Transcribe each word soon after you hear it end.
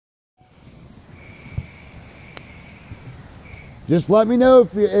Just let me know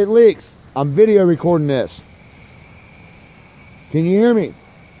if it leaks. I'm video recording this. Can you hear me?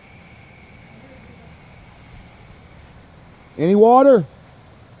 Any water?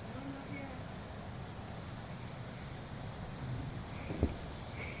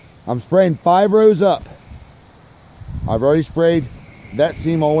 I'm spraying 5 rows up. I've already sprayed that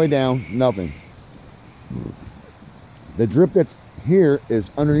seam all the way down, nothing. The drip that's here is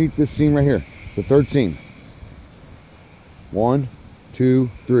underneath this seam right here, the 3rd seam. 1,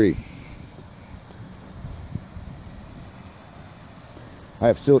 2, 3. I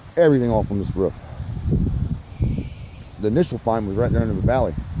have sealed everything off on this roof. The initial find was right there under the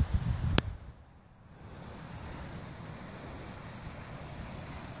valley.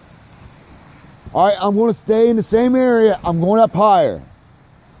 All right, I'm going to stay in the same area. I'm going up higher.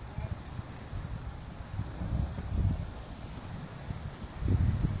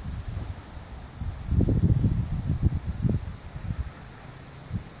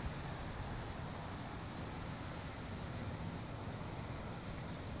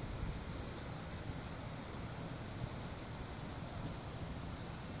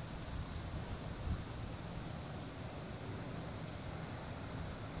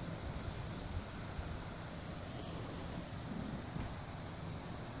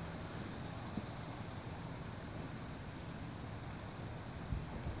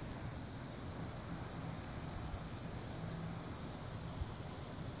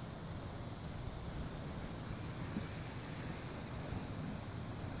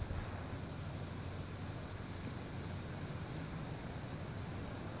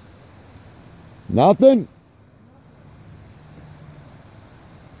 Nothing?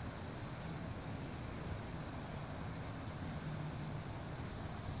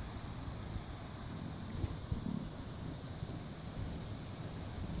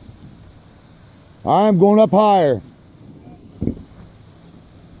 I'm going up higher.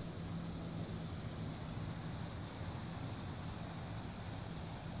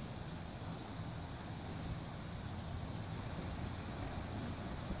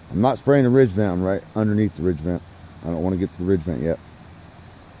 I'm not spraying the ridge vent. I'm right underneath the ridge vent. I don't want to get to the ridge vent yet.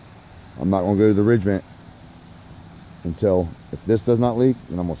 I'm not going to go to the ridge vent until, if this does not leak,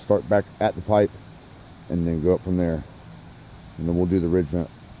 then I'm going to start back at the pipe and then go up from there. And then we'll do the ridge vent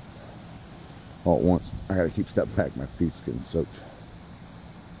all at once. I got to keep stepping back. My feet's getting soaked.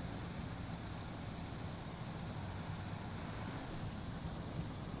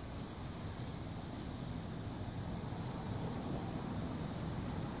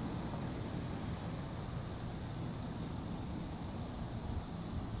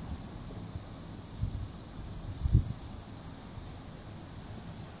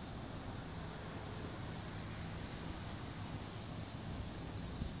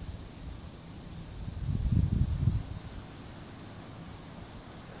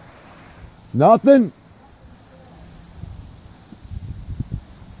 Nothing?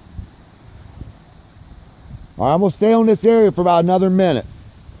 All right, I'm going to stay on this area for about another minute,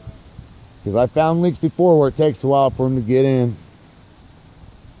 because I found leaks before where it takes a while for them to get in.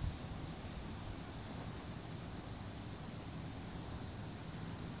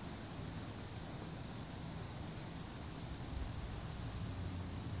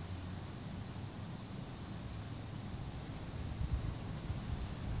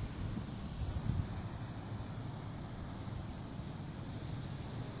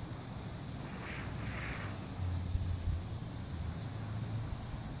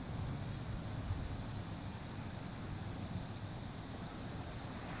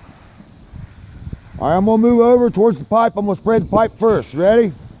 All right, I'm going to move over towards the pipe. I'm going to spray the pipe first.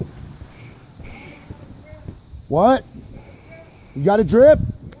 Ready? What? You got a drip?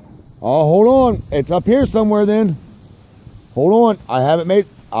 Oh, hold on. It's up here somewhere then. Hold on. I haven't made...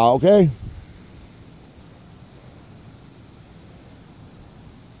 okay.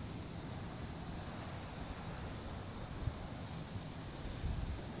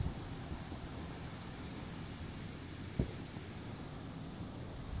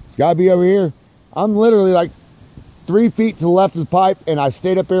 It's got to be over here. I'm literally like 3 feet to the left of the pipe, and I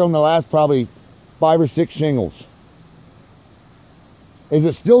stayed up here on the last probably 5 or 6 shingles. Is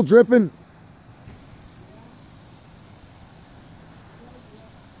it still dripping?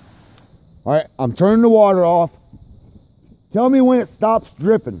 All right, I'm turning the water off. Tell me when it stops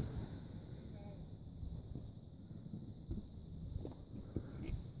dripping.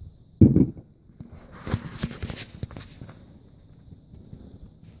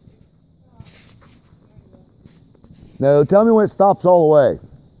 No, tell me when it stops all the way.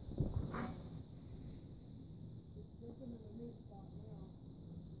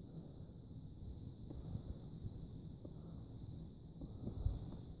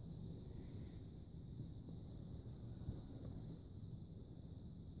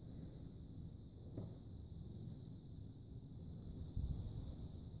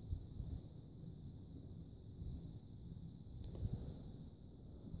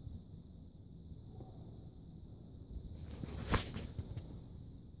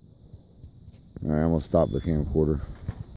 to stop the camcorder.